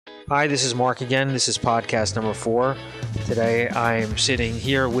Hi, this is Mark again. This is podcast number 4. Today I'm sitting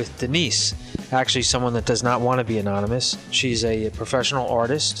here with Denise, actually someone that does not want to be anonymous. She's a professional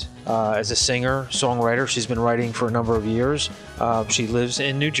artist, as a singer, songwriter. She's been writing for a number of years. She lives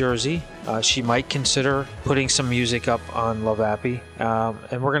in New Jersey. She might consider putting some music up on Lovappy.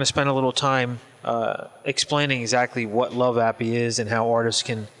 And we're going to spend a little time explaining exactly what Lovappy is and how artists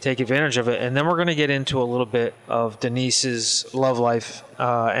can take advantage of it. And then we're going to get into a little bit of Denise's love life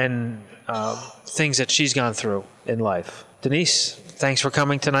and things that she's gone through in life. Denise, thanks for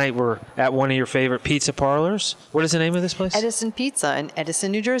coming tonight. We're at one of your favorite pizza parlors. What is the name of this place? Edison Pizza in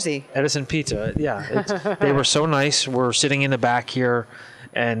Edison, New Jersey. Edison Pizza, yeah. They were so nice. We're sitting in the back here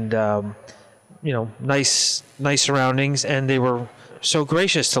and, nice surroundings. And they were so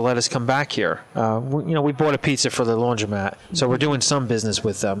gracious to let us come back here. We bought a pizza for the laundromat, so we're doing some business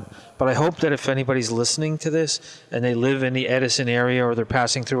with them. But I hope that if anybody's listening to this and they live in the Edison area or they're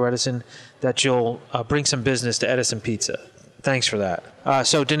passing through Edison, that you'll bring some business to Edison Pizza. Thanks for that.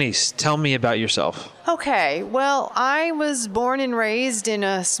 So Denise, tell me about yourself. Okay, well, I was born and raised in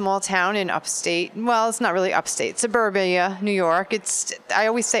a small town in upstate. Well, it's not really upstate, suburbia, New York. I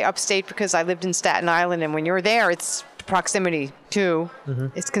always say upstate because I lived in Staten Island, and when you're there, it's proximity to,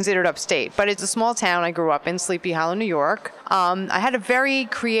 it's considered upstate. But it's a small town I grew up in, Sleepy Hollow, New York. I had a very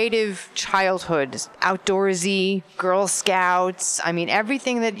creative childhood, outdoorsy, Girl Scouts. I mean,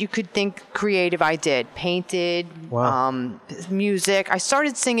 everything that you could think creative I did. Painted, music. I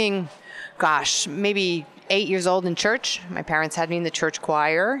started singing, maybe 8 years old in church. My parents had me in the church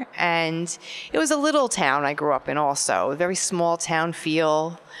choir, and it was a little town I grew up in also, a very small town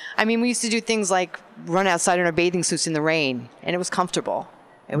feel. I mean, we used to do things like run outside in our bathing suits in the rain, and it was comfortable.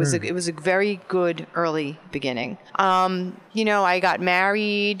 It was a very good early beginning. I got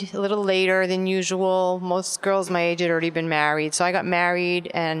married a little later than usual. Most girls my age had already been married. So I got married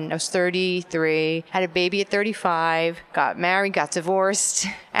and I was 33, had a baby at 35, got married, got divorced.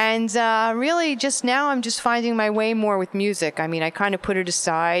 And really just now I'm just finding my way more with music. I mean, I kind of put it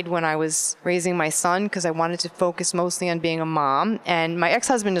aside when I was raising my son because I wanted to focus mostly on being a mom. And my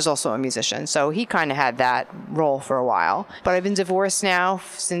ex-husband is also a musician, so he kind of had that role for a while. But I've been divorced now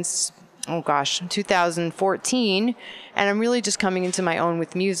since 2014, and I'm really just coming into my own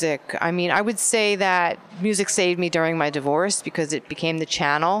with music. I mean, I would say that music saved me during my divorce because it became the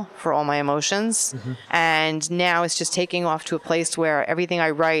channel for all my emotions. And now it's just taking off to a place where everything I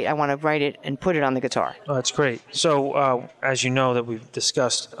write, I want to write it and put it on the guitar. Oh, that's great. So, as you know that we've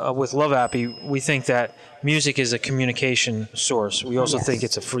discussed with Lovappy, we think that music is a communication source. We also think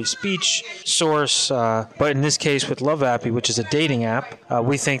it's a free speech source. But in this case with Lovappy, which is a dating app,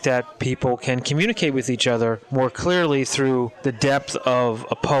 we think that people can communicate with each other more clearly through the depth of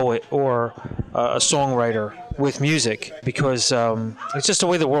a poet or a songwriter with music, because it's just the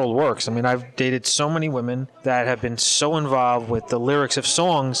way the world works. I mean, I've dated so many women that have been so involved with the lyrics of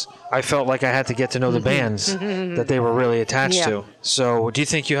songs, I felt like I had to get to know the bands that they were really attached to. So do you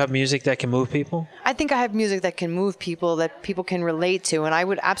think you have music that can move people? I think I have music that can move people, that people can relate to, and I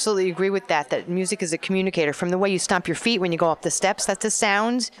would absolutely agree with that music is a communicator. From the way you stomp your feet when you go up the steps, that's a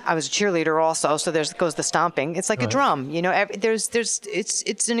sound. I was a cheerleader also, so there goes the stomping. It's like a drum,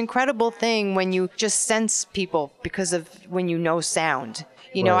 it's an incredible thing when you just sense people because of when you know sound.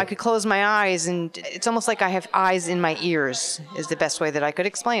 I could close my eyes and it's almost like I have eyes in my ears is the best way that I could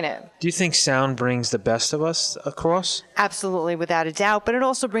explain it. Do you think sound brings the best of us across? Absolutely, without a doubt. But it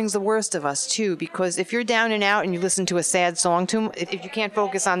also brings the worst of us too, because if you're down and out and you listen to a sad song if you can't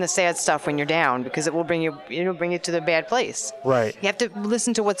focus on the sad stuff when you're down, because it will bring you to the bad place. Right. You have to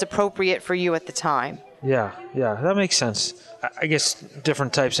listen to what's appropriate for you at the time. Yeah, that makes sense. I guess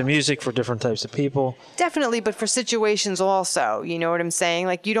different types of music for different types of people. Definitely, but for situations also, you know what I'm saying?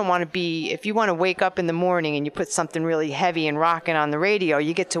 Like, you don't want to if you want to wake up in the morning and you put something really heavy and rocking on the radio,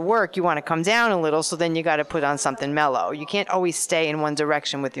 you get to work, you want to come down a little, so then you got to put on something mellow. You can't always stay in one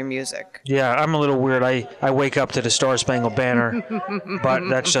direction with your music. Yeah, I'm a little weird. I wake up to the Star Spangled Banner, but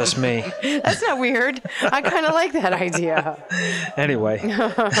that's just me. That's not weird. I kind of like that idea. Anyway,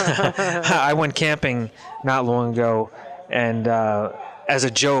 I went camping not long ago, and as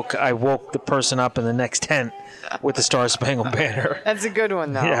a joke, I woke the person up in the next tent with the Star Spangled Banner. That's a good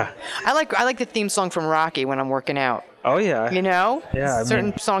one, though. Yeah. I like the theme song from Rocky when I'm working out. Oh, yeah. Yeah.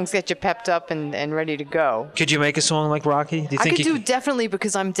 Certain songs get you pepped up and ready to go. Could you make a song like Rocky? I could do definitely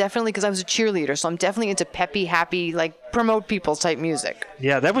because I was a cheerleader, so I'm definitely into peppy, happy, like promote people type music.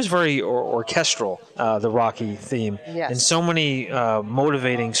 Yeah, that was very orchestral, the Rocky theme. Yes. And so many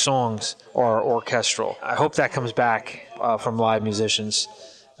motivating songs are orchestral. I hope that comes back from live musicians.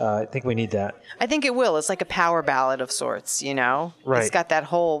 I think we need that. I think it will. It's like a power ballad of sorts, you know? Right. It's got that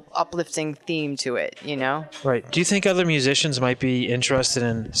whole uplifting theme to it, you know? Right. Do you think other musicians might be interested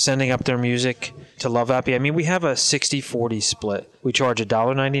in sending up their music to Lovappy? I mean, we have a 60-40 split. We charge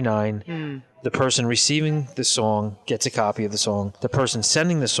 $1.99. The person receiving the song gets a copy of the song. The person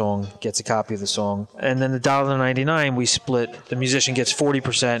sending the song gets a copy of the song. And then the $1.99, we split. The musician gets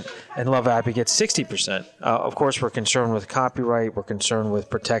 40% and Lovappy gets 60%. Of course, we're concerned with copyright. We're concerned with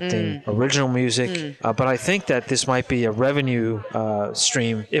protecting original music. But I think that this might be a revenue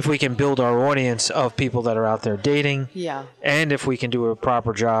stream if we can build our audience of people that are out there dating. Yeah. And if we can do a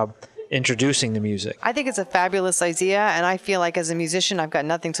proper job introducing the music. I think it's a fabulous idea, and I feel like as a musician, I've got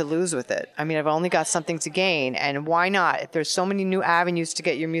nothing to lose with it. I mean, I've only got something to gain, and why not? If there's so many new avenues to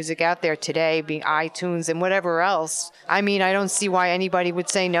get your music out there today, being iTunes and whatever else, I mean, I don't see why anybody would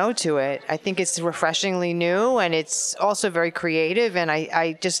say no to it. I think it's refreshingly new, and it's also very creative, and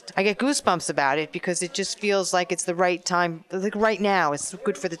I get goosebumps about it because it just feels like it's the right time, like right now, it's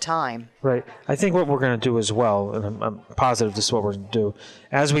good for the time. Right. I think what we're going to do as well, and I'm positive this is what we're going to do,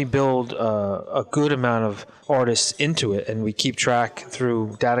 as we build a good amount of artists into it, and we keep track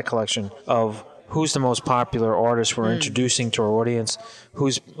through data collection of who's the most popular artist we're introducing to our audience,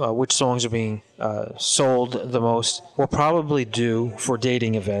 which songs are being sold the most. We'll probably do, for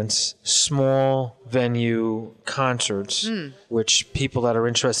dating events, small venue concerts, which people that are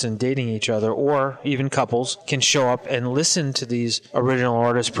interested in dating each other, or even couples, can show up and listen to these original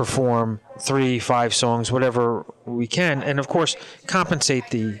artists perform 3-5 songs, whatever we can, and of course compensate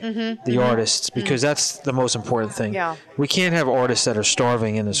the artists, because that's the most important thing. Yeah. We can't have artists that are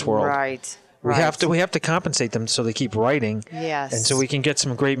starving in this world. Right. We have to compensate them so they keep writing. Yes. And so we can get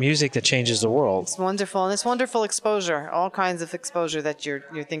some great music that changes the world. It's wonderful, and it's wonderful exposure, all kinds of exposure that you're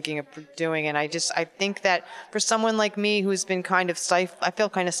thinking of doing. And I think that for someone like me who's been kind of I feel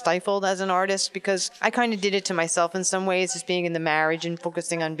kind of stifled as an artist, because I kind of did it to myself in some ways, just being in the marriage and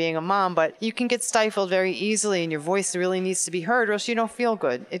focusing on being a mom. But you can get stifled very easily, and your voice really needs to be heard, or else you don't feel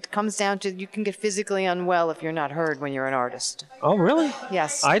good. It comes down to you can get physically unwell if you're not heard when you're an artist. Oh, really?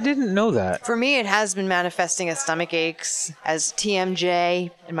 Yes. I didn't know that. For me, it has been manifesting as stomach aches, as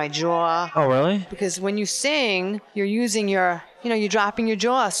TMJ in my jaw. Oh, really? Because when you sing, you're using you're dropping your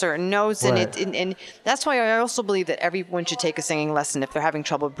jaw certain notes, Right. and that's why I also believe that everyone should take a singing lesson if they're having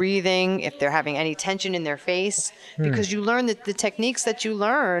trouble breathing, if they're having any tension in their face, because you learn that the techniques that you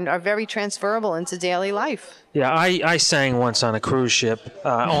learn are very transferable into daily life. Yeah, I sang once on a cruise ship,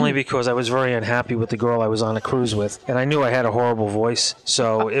 only because I was very unhappy with the girl I was on a cruise with, and I knew I had a horrible voice,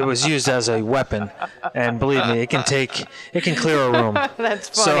 so it was used as a weapon. And believe me, it can clear a room.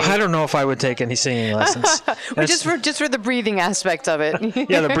 That's So funny. I don't know if I would take any singing lessons. just for the breathing aspect of it.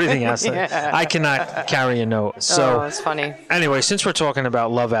 Yeah, the breathing aspect. Yeah. I cannot carry a note. So it's funny. anyway, since we're talking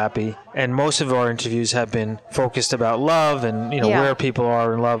about Lovappy, and most of our interviews have been focused about love and where people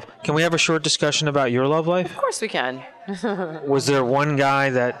are in love, can we have a short discussion about your love life? Of course we can. Was there one guy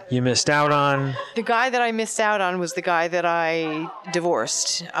that you missed out on? The guy that I missed out on was the guy that I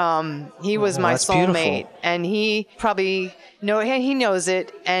divorced. He was my that's soulmate, beautiful. and he probably he knows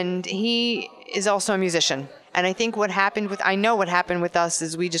it, and he is also a musician. And I think what happened with us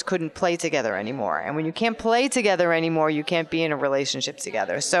is we just couldn't play together anymore. And when you can't play together anymore, you can't be in a relationship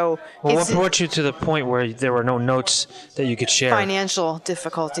together. So Well, what brought you to the point where there were no notes that you could share? financial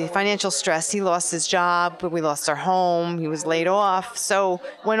difficulty, financial stress. He lost his job, we lost our home, he was laid off. So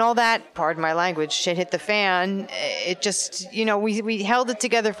when all that, pardon my language, shit hit the fan, it just, we held it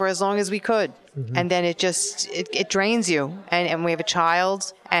together for as long as we could. Mm-hmm. And then it drains you. And we have a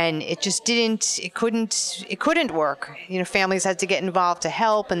child, and it couldn't work. Families had to get involved to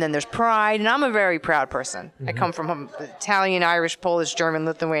help, and then there's pride. And I'm a very proud person. Mm-hmm. I come from Italian, Irish, Polish, German,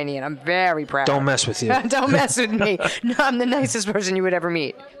 Lithuanian. I'm very proud. Don't mess with you. Don't mess with me. No, I'm the nicest person you would ever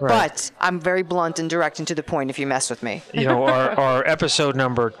meet. Right. But I'm very blunt and direct and to the point if you mess with me. Our episode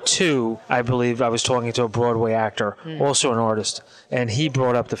number 2, I believe I was talking to a Broadway actor, also an artist, and he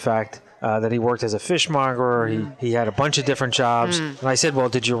brought up the fact that he worked as a fishmonger. He had a bunch of different jobs. And I said, well,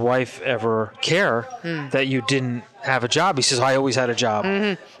 did your wife ever care that you didn't have a job? He says, I always had a job,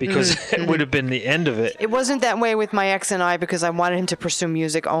 because it would have been the end of it. It wasn't that way with my ex and I, because I wanted him to pursue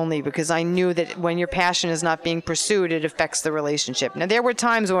music only, because I knew that when your passion is not being pursued, it affects the relationship. Now, there were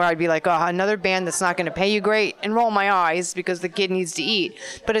times where I'd be like, oh, another band that's not going to pay you great, and roll my eyes because the kid needs to eat.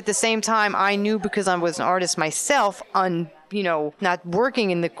 But at the same time, I knew, because I was an artist myself, not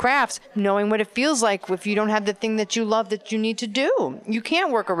working in the crafts, knowing what it feels like if you don't have the thing that you love that you need to do. You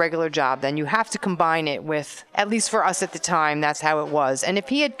can't work a regular job then. You have to combine it with, at least for us at the time, that's how it was. And if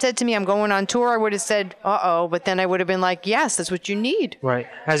he had said to me, I'm going on tour, I would have said, uh-oh, but then I would have been like, yes, that's what you need. Right.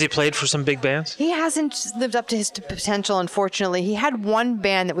 Has he played for some big bands? He hasn't lived up to his potential, unfortunately. He had one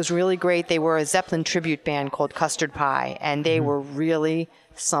band that was really great. They were a Zeppelin tribute band called Custard Pie, and they were really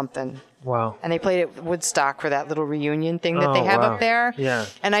something. Wow. And they played at Woodstock for that little reunion thing that they have wow. up there. Yeah.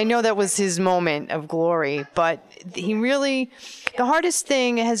 And I know that was his moment of glory, but the hardest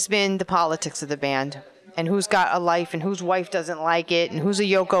thing has been the politics of the band. And who's got a life and whose wife doesn't like it and who's a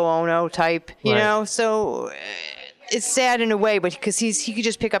Yoko Ono type, you know? So it's sad in a way, but because he could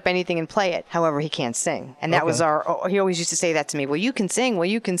just pick up anything and play it. However, he can't sing. And that was he always used to say that to me. Well, you can sing. Well,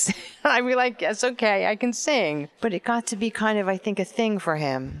 you can sing. I'd be like, yes, okay, I can sing. But it got to be kind of, I think, a thing for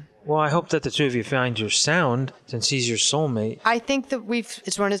him. Well, I hope that the two of you find your sound since he's your soulmate. I think that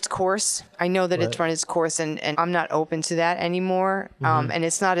it's run its course. I know that it's run its course, and I'm not open to that anymore. And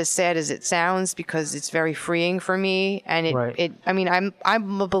it's not as sad as it sounds because it's very freeing for me. And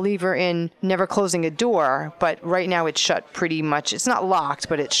I'm a believer in never closing a door, but right now it's shut pretty much. It's not locked,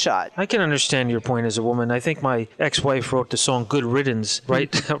 but it's shut. I can understand your point as a woman. I think my ex-wife wrote the song "Good Riddance"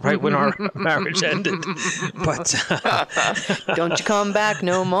 right when our marriage ended. But don't you come back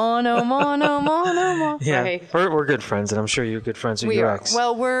no more. No more. Yeah, Right. we're good friends, and I'm sure you're good friends with your ex.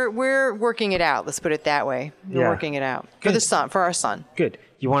 Well, we're working it out. Let's put it that way. We're working it out for our son. Good.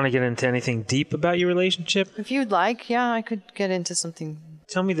 You want to get into anything deep about your relationship? If you'd like, yeah, I could get into something.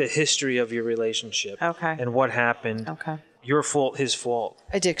 Tell me the history of your relationship. Okay. And what happened. Okay. Your fault, his fault.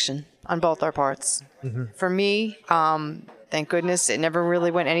 Addiction on both our parts. For me, thank goodness, it never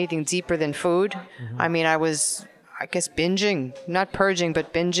really went anything deeper than food. I mean, I guess binging, not purging,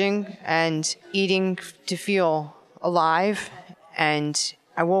 but binging and eating to feel alive. And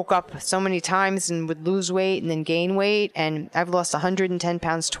I woke up so many times and would lose weight and then gain weight. And I've lost 110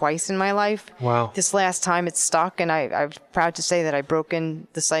 pounds twice in my life. Wow. This last time it's stuck, and I'm proud to say that I've broken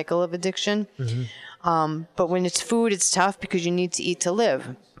the cycle of addiction. But when it's food, it's tough because you need to eat to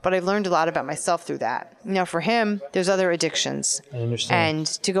live. But I've learned a lot about myself through that. Now, for him, there's other addictions. I understand. And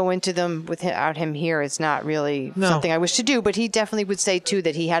to go into them without him here is not really something I wish to do. But he definitely would say, too,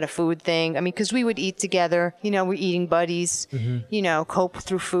 that he had a food thing. I mean, because we would eat together. We're eating buddies, cope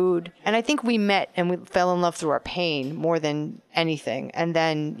through food. And I think we met and we fell in love through our pain more than anything. And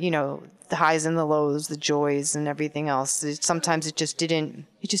then, the highs and the lows, the joys and everything else. Sometimes it just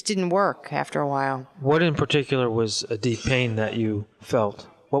didn't work after a while. What in particular was a deep pain that you felt?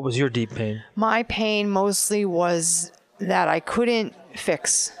 What was your deep pain? My pain mostly was that I couldn't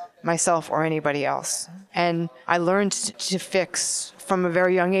fix myself or anybody else. And I learned to fix from a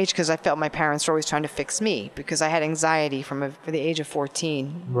very young age because I felt my parents were always trying to fix me because I had anxiety from the age of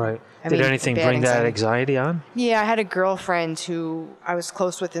 14. Right. Did anything bring that anxiety on? Yeah, I had a girlfriend who I was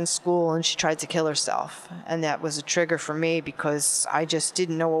close with in school, and she tried to kill herself. And that was a trigger for me because I just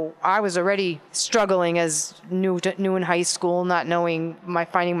didn't know. I was already struggling as new in high school, not knowing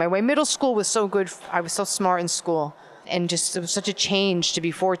finding my way. Middle school was so good. I was so smart in school. And just, it was such a change to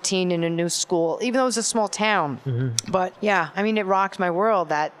be 14 in a new school, even though it was a small town. But yeah, I mean, it rocked my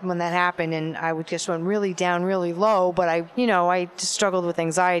world when that happened, and I would just went really down, really low. But I just struggled with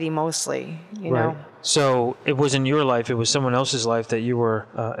anxiety mostly, you know. So it wasn't your life, it was someone else's life that you were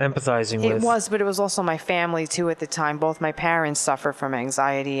empathizing with. It was, but it was also my family too at the time. Both my parents suffer from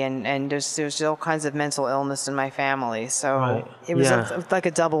anxiety, and there's all kinds of mental illness in my family. So it was like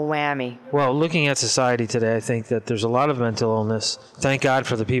a double whammy. Well, looking at society today, I think that there's a lot of mental illness. Thank God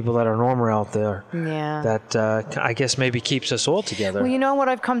for the people that are normal out there. Yeah. That I guess maybe keeps us all together. Well, you know what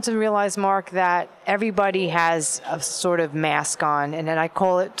I've come to realize, Mark, that everybody has a sort of mask on, and then I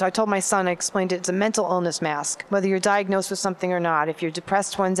told my son, I explained it's a mental illness mask, whether you're diagnosed with something or not. If you're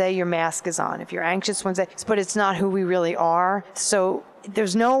depressed one day, your mask is on. If you're anxious one day, but it's not who we really are. So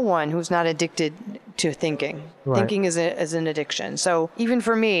there's no one who's not addicted to thinking. Right. Thinking is an addiction. So even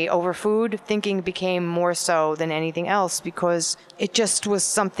for me, over food, thinking became more so than anything else because it just was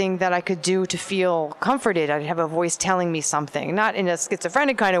something that I could do to feel comforted. I'd have a voice telling me something, not in a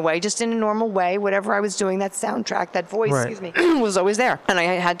schizophrenic kind of way, just in a normal way. Whatever I was doing, that soundtrack, that voice, was always there. And I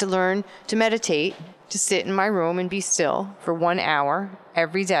had to learn to meditate, to sit in my room and be still for 1 hour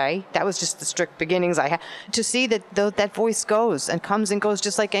every day. That was just the strict beginnings I had. To see that that voice goes and comes and goes,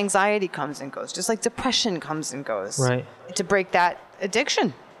 just like anxiety comes and goes, just like depression comes and goes. Right. To break that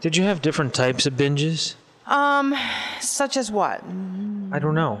addiction. Did you have different types of binges? Such as what? I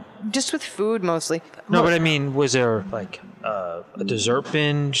don't know. Just with food mostly. No, but I mean, was there like a dessert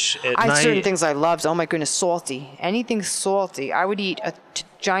binge at night? Certain things I loved. Oh my goodness, salty. Anything salty. I would eat a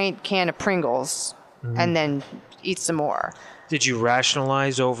giant can of Pringles and then eat some more. Did you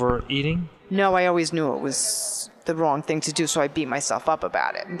rationalize overeating? No, I always knew it was the wrong thing to do, so I beat myself up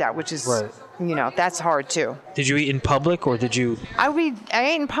about it. Which is, that's hard too. Did you eat in public or did you? I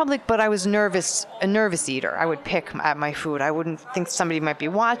ate in public, but I was a nervous eater. I would pick at my food. I wouldn't think somebody might be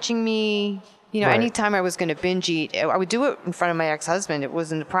watching me. Anytime I was going to binge eat, I would do it in front of my ex-husband. It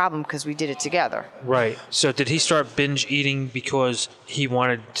wasn't a problem because we did it together. Right. So did he start binge eating because he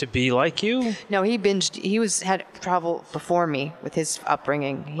wanted to be like you? No, he binged. He had trouble before me with his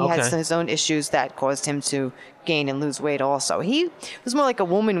upbringing. He had his own issues that caused him to gain and lose weight also. He was more like a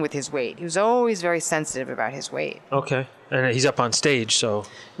woman with his weight. He was always very sensitive about his weight. Okay. And he's up on stage, so...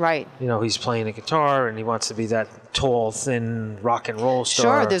 Right. He's playing a guitar and he wants to be that tall, thin rock and roll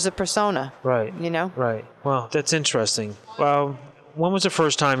star. Sure, there's a persona. Right. Right. Well, that's interesting. Well, when was the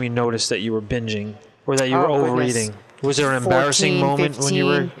first time you noticed that you were binging or that you were overeating? Goodness. Was there an embarrassing 14, moment 15, when you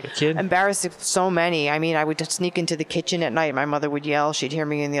were a kid? Embarrassing, so many. I mean, I would just sneak into the kitchen at night. My mother would yell. She'd hear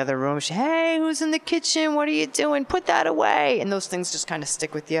me in the other room. She'd, hey, who's in the kitchen? What are you doing? Put that away. And those things just kind of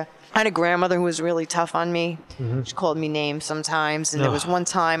stick with you. I had a grandmother who was really tough on me. She called me names sometimes. And there was one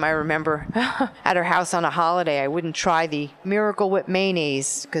time I remember at her house on a holiday, I wouldn't try the Miracle Whip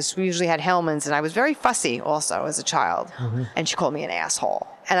mayonnaise because we usually had Hellmann's. And I was very fussy also as a child. And she called me an asshole.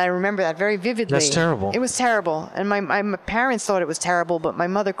 And I remember that very vividly. That's terrible. It was terrible. And my parents thought it was terrible, but my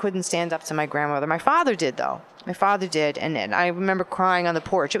mother couldn't stand up to my grandmother. My father did, though. My father did. And I remember crying on the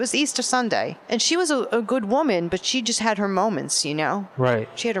porch. It was Easter Sunday. And she was a good woman, but she just had her moments, Right.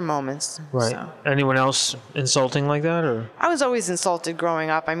 She had her moments. Right. So. Anyone else insulting like that? Or? I was always insulted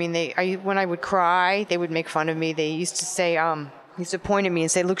growing up. I mean, when I would cry, they would make fun of me. They used to say, used to point at me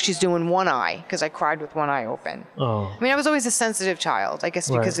and say, look, she's doing one eye, because I cried with one eye open. Oh. I mean, I was always a sensitive child, I guess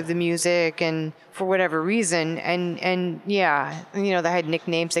because of the music and for whatever reason. And yeah, they had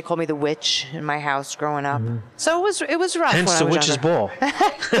nicknames. They called me the witch in my house growing up. So it was rough. Hence the witch's ball.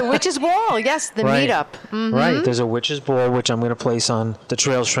 The witch's ball, yes, the meetup. Right, there's a witch's ball, which I'm going to place on the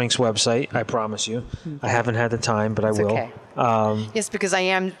Trail Shrinks website, I promise you. I haven't had the time, but I will. Okay. Yes, because I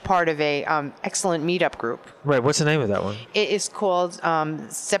am part of a excellent meetup group. Right, what's the name of that one? It is called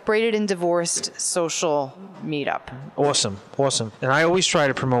Separated and Divorced Social Meetup. Awesome. And I always try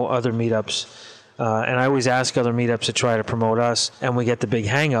to promote other meetups. And I always ask other meetups to try to promote us, and we get the big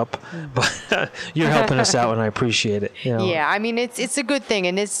hang up. But you're helping us out, and I appreciate it. Yeah, I mean, it's a good thing.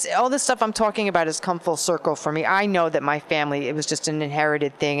 And it's all this stuff I'm talking about has come full circle for me. I know that my family, it was just an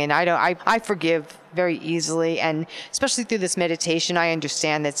inherited thing. And I forgive very easily. And especially through this meditation, I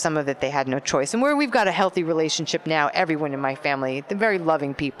understand that some of it they had no choice. And where we've got a healthy relationship now, everyone in my family, they're very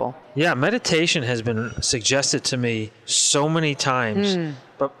loving people. Yeah, meditation has been suggested to me so many times.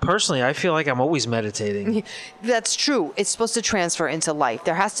 But personally, I feel like I'm always meditating. That's true. It's supposed to transfer into life.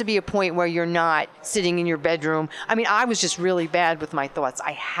 There has to be a point where you're not sitting in your bedroom. I mean, I was just really bad with my thoughts.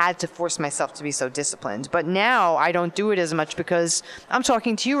 I had to force myself to be so disciplined. But now I don't do it as much because I'm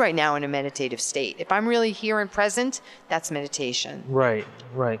talking to you right now in a meditative state. If I'm really here and present, that's meditation. Right,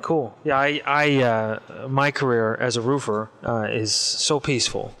 cool. Yeah, I my career as a roofer is so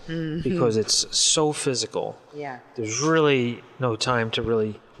peaceful because it's so physical. Yeah. There's really no time to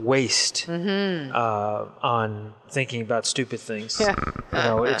really waste on thinking about stupid things. Yeah.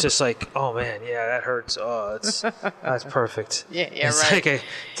 It's just like, oh man, yeah, that hurts. Oh, that's perfect. Yeah, it's right.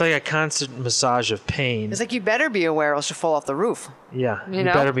 It's like a constant massage of pain. It's like you better be aware, or else you'll fall off the roof. Yeah, you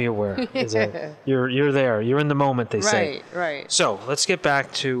better be aware. You're there. You're in the moment. They say. Right. So let's get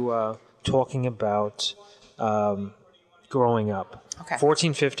back to talking about growing up. Okay.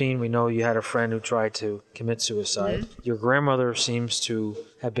 14, 15, we know you had a friend who tried to commit suicide. Your grandmother seems to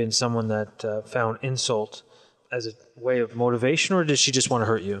have been someone that found insult as a way of motivation, or did she just want to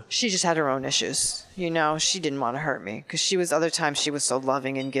hurt you? She just had her own issues. She didn't want to hurt me because other times she was so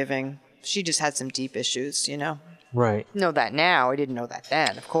loving and giving. She just had some deep issues, Right. I know that now. I didn't know that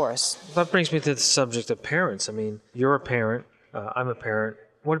then, of course. That brings me to the subject of parents. I mean, you're a parent. I'm a parent.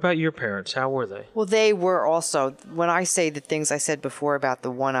 What about your parents? How were they? Well, they were also, when I say the things I said before about the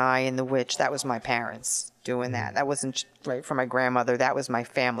one eye and the witch, that was my parents doing that. That wasn't right for my grandmother. That was my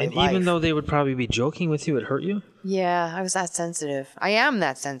family life. And even though they would probably be joking with you, it hurt you? Yeah, I was that sensitive. I am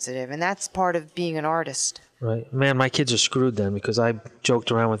that sensitive, and that's part of being an artist. Right. Man, my kids are screwed then because I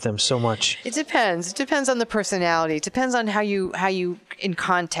joked around with them so much. It depends. It depends on the personality. It depends on how you in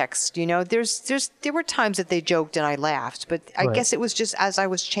context. You know, there were times that they joked and I laughed, but I Right. guess it was just as I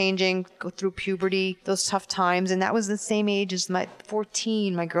was changing, go through puberty, those tough times, and that was the same age as my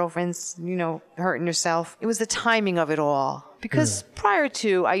 14. My girlfriend's, hurting herself. It was the timing of it all. Because prior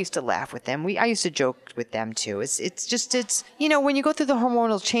to, I used to laugh with them. I used to joke with them too. It's when you go through the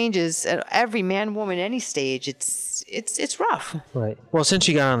hormonal changes, every man, woman, any stage, it's rough. Right. Well, since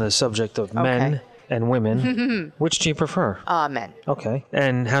you got on the subject of men and women, which do you prefer? Men. Okay.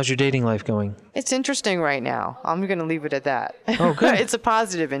 And how's your dating life going? It's interesting right now. I'm going to leave it at that. Oh, good. It's a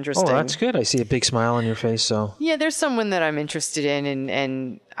positive interesting. Oh, that's good. I see a big smile on your face, so. Yeah, there's someone that I'm interested in,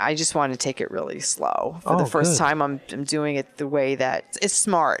 and I just want to take it really slow. For the first good. time, I'm doing it the way that it's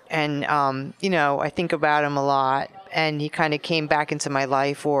smart. And, I think about him a lot. And he kind of came back into my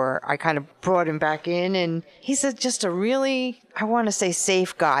life, or I kind of brought him back in. And he's just a really, I want to say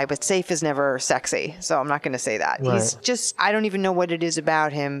safe guy, but safe is never sexy. So I'm not going to say that. Right. He's just, I don't even know what it is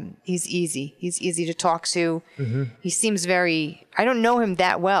about him. He's easy. He's easy to talk to. Mm-hmm. He seems very, I don't know him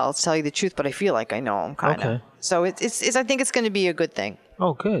that well, to tell you the truth, but I feel like I know him kind of. Okay. So it's I think it's going to be a good thing.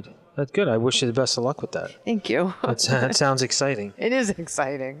 Oh, good. That's good. I wish you the best of luck with that. Thank you. That sounds exciting. It is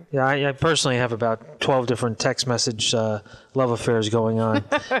exciting. Yeah, I personally have about 12 different text message love affairs going on,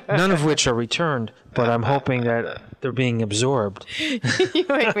 none of which are returned, but I'm hoping that they're being absorbed. You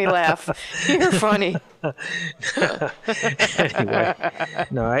make me laugh. You're funny. Anyway,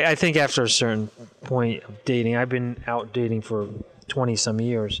 no, I think after a certain point of dating, I've been out dating for 20 some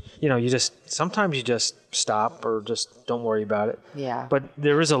years. Sometimes you just stop or just don't worry about it. Yeah. But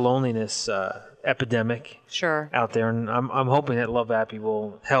there is a loneliness epidemic out there, and I'm hoping that Lovappy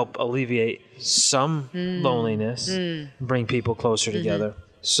will help alleviate some loneliness, bring people closer together.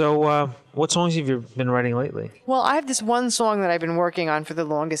 So what songs have you been writing lately? Well, I have this one song that I've been working on for the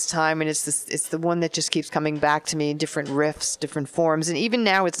longest time, and it's the one that just keeps coming back to me in different riffs, different forms, and even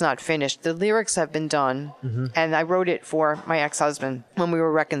now it's not finished. The lyrics have been done, and I wrote it for my ex-husband when we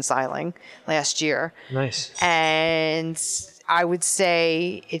were reconciling last year. Nice. And I would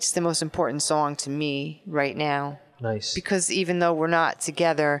say it's the most important song to me right now. Nice. Because even though we're not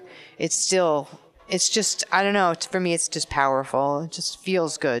together, it's just, I don't know, for me it's just powerful. It just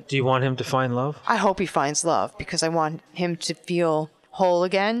feels good. Do you want him to find love? I hope he finds love because I want him to feel whole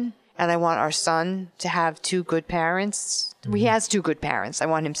again. And I want our son to have two good parents. He has two good parents. I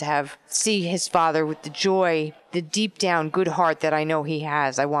want him to see his father with the joy, the deep down good heart that I know he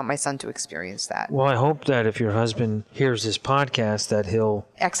has. I want my son to experience that. Well, I hope that if your husband hears this podcast that he'll...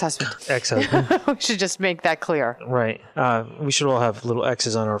 Ex-husband. We should just make that clear. Right. We should all have little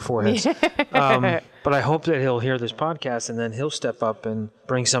X's on our foreheads. But I hope that he'll hear this podcast and then he'll step up and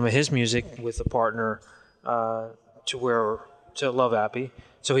bring some of his music with a partner to Lovappy,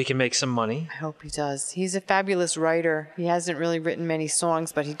 so he can make some money. I hope he does. He's a fabulous writer. He hasn't really written many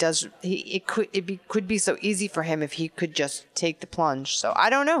songs, but he does. It could be so easy for him if he could just take the plunge. So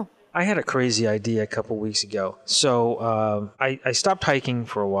I don't know. I had a crazy idea a couple weeks ago. So I stopped hiking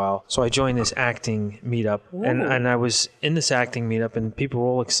for a while. So I joined this acting meetup. And I was in this acting meetup, and people were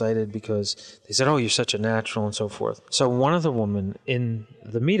all excited because they said, oh, you're such a natural and so forth. So one of the women in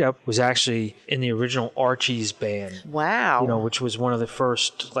the meetup was actually in the original Archie's band. Wow. Which was one of the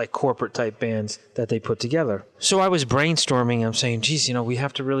first corporate type bands that they put together. So I was brainstorming. I'm saying, geez, we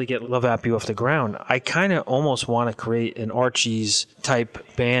have to really get Lovappy off the ground. I kind of almost want to create an Archie's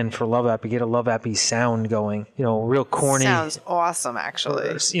type band for Lovappy, get a Lovappy sound going. Real corny. Sounds awesome,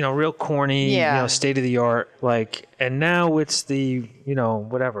 actually. Real corny, state of the art. And now it's the,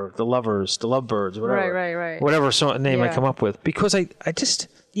 whatever, the Lovers, the Lovebirds, whatever. Right. Whatever name I come up with. Because I just,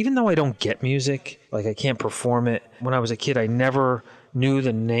 even though I don't get music, I can't perform it. When I was a kid, I never knew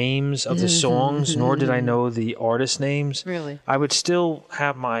the names of the songs, nor did I know the artist names. Really? I would still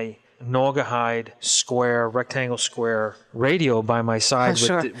have my Naugahyde rectangle square radio by my side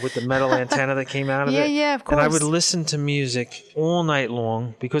with the metal antenna that came out of it. Yeah, of course. And I would listen to music all night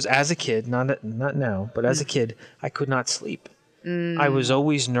long because as a kid, not now, but as a kid, I could not sleep. I was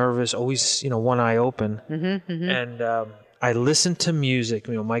always nervous, always, one eye open. And I listened to music,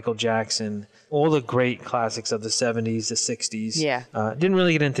 Michael Jackson, all the great classics of the 70s, the 60s. Yeah. Didn't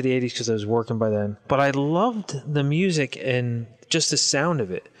really get into the 80s because I was working by then. But I loved the music and just the sound of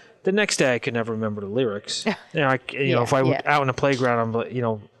it. The next day, I could never remember the lyrics. If I was out in the playground,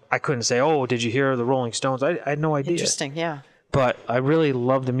 I couldn't say, "Oh, did you hear the Rolling Stones?" I had no idea. Interesting, yeah. But I really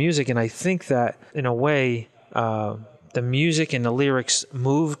love the music, and I think that in a way, the music and the lyrics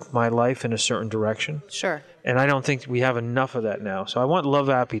moved my life in a certain direction. Sure. And I don't think we have enough of that now. So I want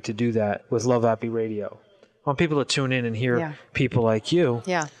Lovappy to do that with Lovappy Radio. want people to tune in and hear Yeah. people like you.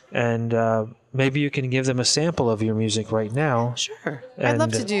 Yeah. And maybe you can give them a sample of your music right now. Sure. I'd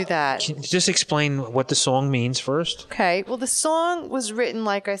love to do that. Just explain what the song means first. Okay. Well, the song was written,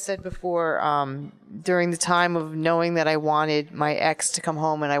 like I said before, during the time of knowing that I wanted my ex to come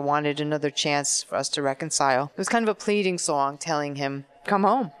home and I wanted another chance for us to reconcile. It was kind of a pleading song telling him, come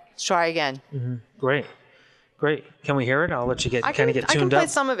home. Let's try again. Mm-hmm. Great. Can we hear it? I'll let you get tuned up. I can play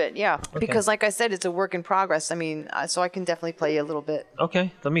some of it, yeah. Okay. Because like I said, it's a work in progress. I mean, so I can definitely play you a little bit.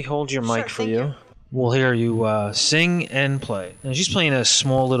 Okay. Let me hold your mic for thank you. We'll hear you sing and play. And she's playing a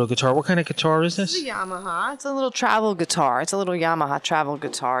small little guitar. What kind of guitar is this? It's a Yamaha. It's a little travel guitar. It's a little Yamaha travel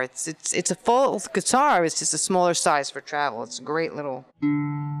guitar. It's a full guitar. It's just a smaller size for travel. It's a great little...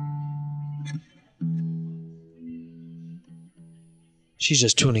 She's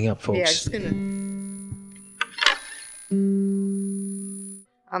just tuning up, folks. Yeah, just gonna...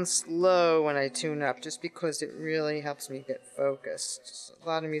 I'm slow when I tune up just because it really helps me get focused. A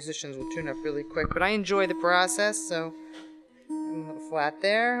lot of musicians will tune up really quick, but I enjoy the process, so I'm a little flat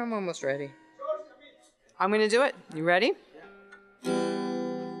there. I'm almost ready. I'm going to do it. You ready?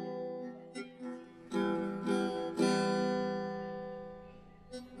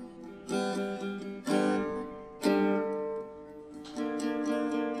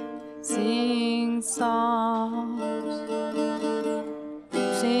 Sing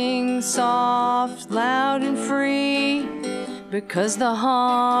soft, loud and free, because the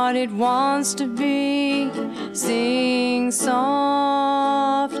heart it wants to be. Sing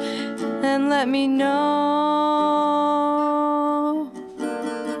soft and let me know.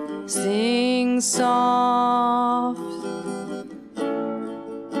 Sing soft.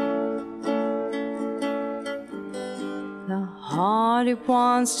 The heart it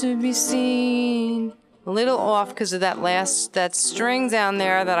wants to be seen. A little off because of that string down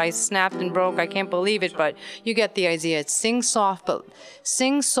there that I snapped and broke. I can't believe it, but you get the idea. It's sing soft but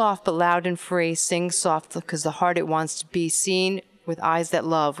loud and free. Sing soft because the heart it wants to be seen with eyes that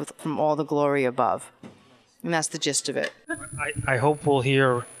love from all the glory above. And that's the gist of it. I hope we'll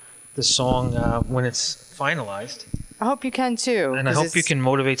hear the song when it's finalized. I hope you can too. And I hope you can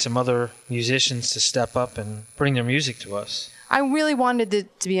motivate some other musicians to step up and bring their music to us. I really wanted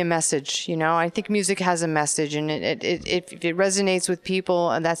it to be a message, you know. I think music has a message, and if it resonates with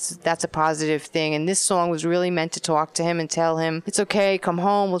people, and that's a positive thing. And this song was really meant to talk to him and tell him, it's okay, come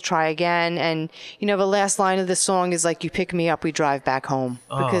home, we'll try again. And, you know, the last line of the song is like, you pick me up, we drive back home.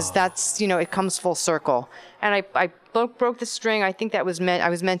 Because that's, you know, it comes full circle. And I broke the string. I think I was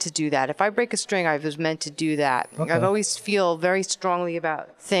meant to do that. If I break a string, I was meant to do that. Okay. I've always feel very strongly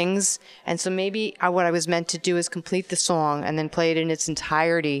about things. And so maybe what I was meant to do is complete the song and then play it in its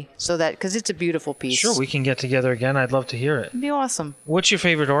entirety, so that, because it's a beautiful piece. Sure, we can get together again. I'd love to hear it. It'd be awesome. What's your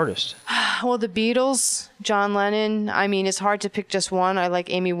favorite artist? Well, the Beatles, John Lennon. I mean, it's hard to pick just one. I like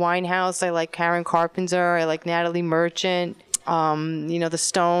Amy Winehouse. I like Karen Carpenter. I like Natalie Merchant. You know, the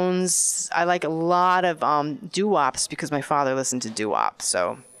Stones. I like a lot of doo-wops because my father listened to doo-wop.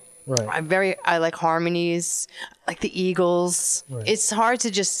 So right. I like harmonies. I like the Eagles. Right. It's hard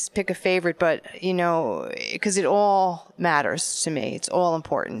to just pick a favorite, but, you know, because it all matters to me. It's all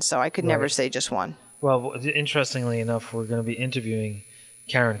important. So I could never say just one. Well, interestingly enough, we're going to be interviewing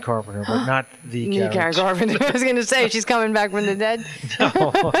Karen Carpenter, but not the Karen Carpenter. I was going to say, she's coming back from the dead. No.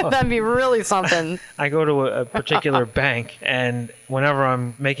 That'd be really something. I go to a particular bank, and whenever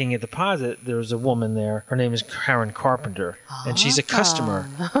I'm making a deposit, there's a woman there. Her name is Karen Carpenter, and she's a customer.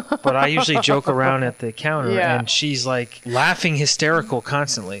 But I usually joke around at the counter, and she's like laughing hysterical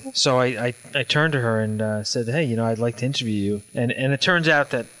constantly. So I turned to her and said, hey, you know, I'd like to interview you. And it turns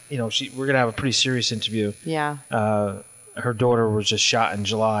out that, you know, we're going to have a pretty serious interview. Yeah. Her daughter was just shot in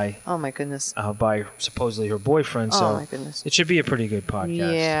July. Oh, my goodness. By supposedly her boyfriend. So my goodness. It should be a pretty good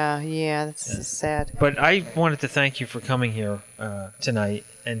podcast. Yeah, that's sad. But I wanted to thank you for coming here tonight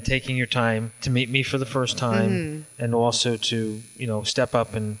and taking your time to meet me for the first time, and also to, you know, step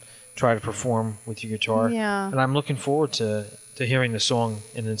up and try to perform with your guitar. Yeah. And I'm looking forward to hearing the song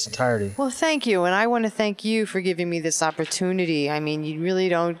in its entirety. Well, thank you. And I want to thank you for giving me this opportunity. I mean, you really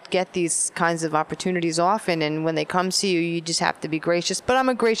don't get these kinds of opportunities often. And when they come to you, you just have to be gracious. But I'm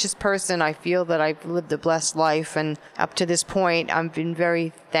a gracious person. I feel that I've lived a blessed life. And up to this point, I've been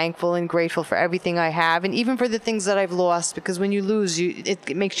very thankful and grateful for everything I have. And even for the things that I've lost. Because when you lose,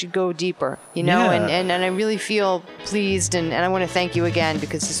 it makes you go deeper, you know? Yeah. And I really feel pleased. And I want to thank you again,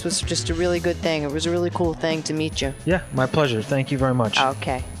 because this was just a really good thing. It was a really cool thing to meet you. Yeah, my pleasure. Thank you very much.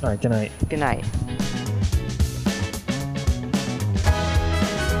 Okay. All right, good night. Good night.